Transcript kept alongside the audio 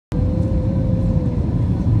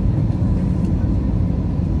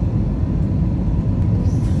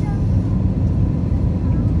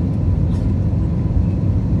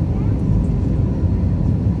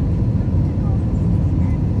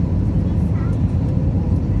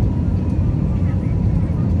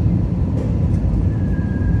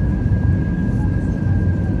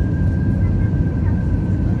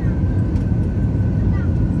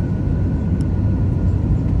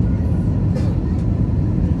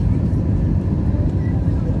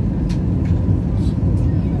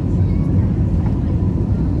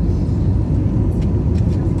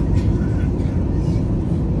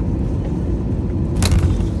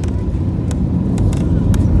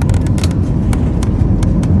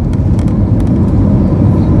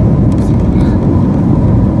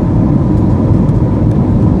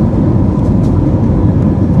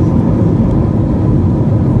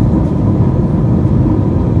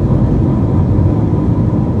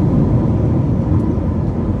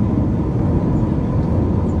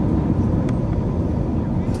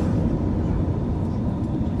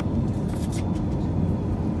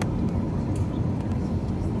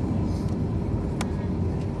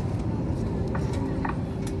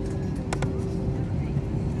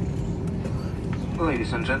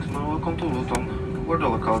Ladies and gentlemen, welcome to Luton, where the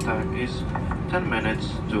local time is 10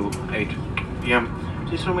 minutes to 8 p.m.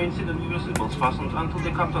 Please remain seated with your seatbelts fastened until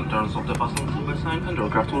the captain turns off the fasten seatbelt sign and the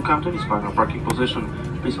aircraft will come to its final parking position.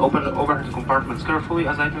 Please open the overhead compartments carefully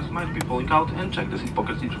as items might be pulling out, and check the seat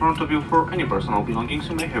pockets in front of you for any personal belongings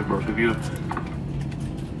you may have brought with you.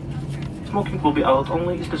 Smoking will be allowed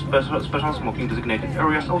only in the special smoking designated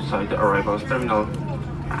areas outside the arrivals terminal.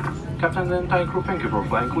 Captain and the entire crew, thank you for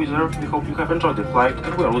flying Wizz Air. We hope you have enjoyed the flight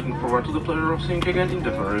and we are looking forward to the pleasure of seeing you again in the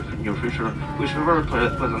very near future. Wish you a very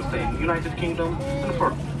pleasant stay in the United Kingdom, and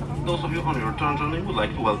for those of you on your return journey, would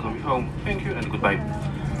like to welcome you home. Thank you and goodbye.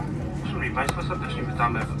 Szanowni Państwo, serdecznie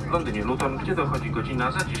witamy w Londynie Luton, gdzie dochodzi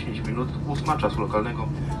godzina za 10 minut 8 czasu lokalnego.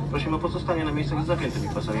 Prosimy o pozostanie na miejscach z zapiętymi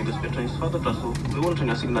pasami bezpieczeństwa do czasu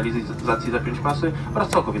wyłączenia sygnalizacji zapięć pasy oraz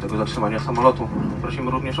całkowitego zatrzymania samolotu.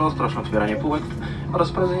 Prosimy również o ostrożne otwieranie półek oraz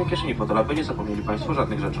sprawdzenie kieszeni fotela, by nie zapomnieli Państwo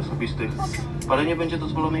żadnych rzeczy osobistych. Palenie będzie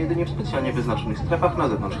dozwolone jedynie w specjalnie wyznaczonych strefach na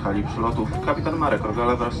zewnątrz hali przylotów. Kapitan Marek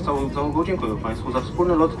Rogala wraz z całą załogą dziękuję Państwu za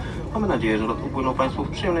wspólny lot. Mamy nadzieję, że lot upłynął Państwu w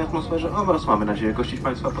przyjemnej atmosferze oraz mamy nadzieję gościć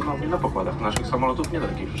Państwa ponownie na pokładach naszych samolotów w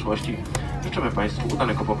niedalekiej przyszłości. Życzymy Państwu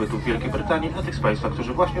udanego pobytu w Wielkiej Brytanii, a tych z Państwa,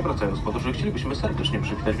 którzy właśnie wracają z podróży, chcielibyśmy serdecznie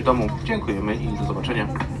przywitać w domu. Dziękujemy i do zobaczenia.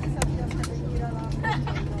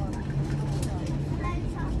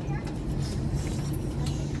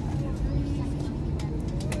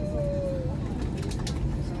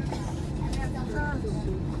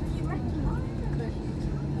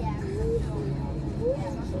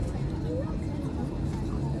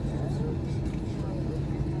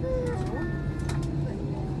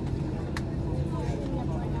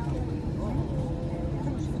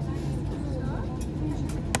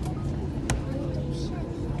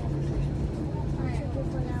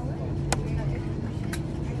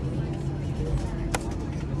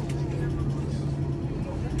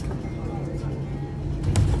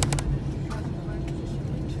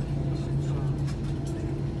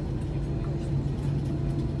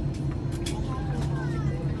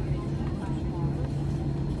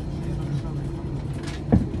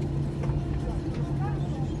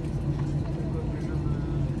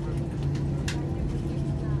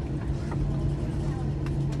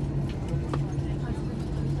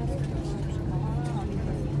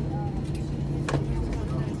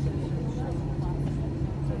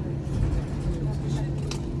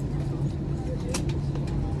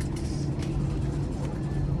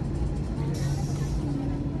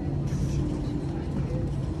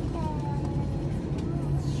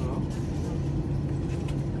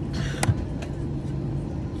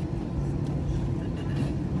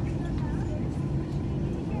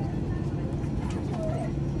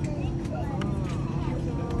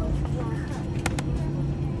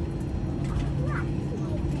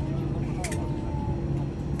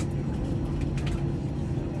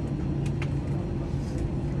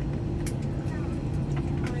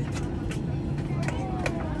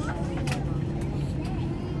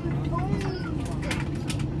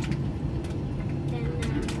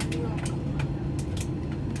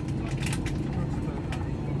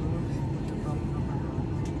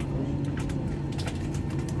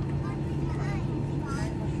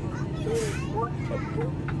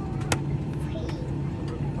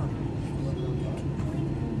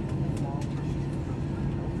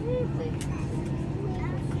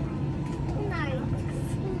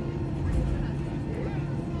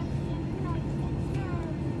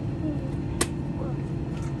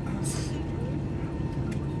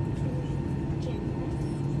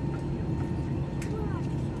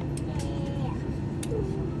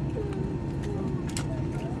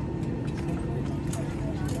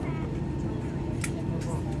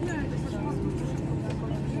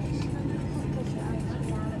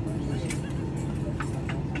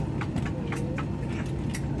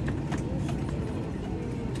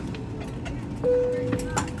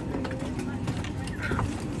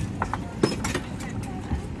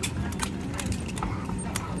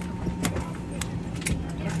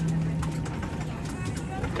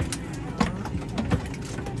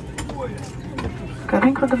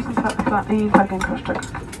 Cabin crew does flagging cross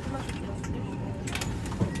check.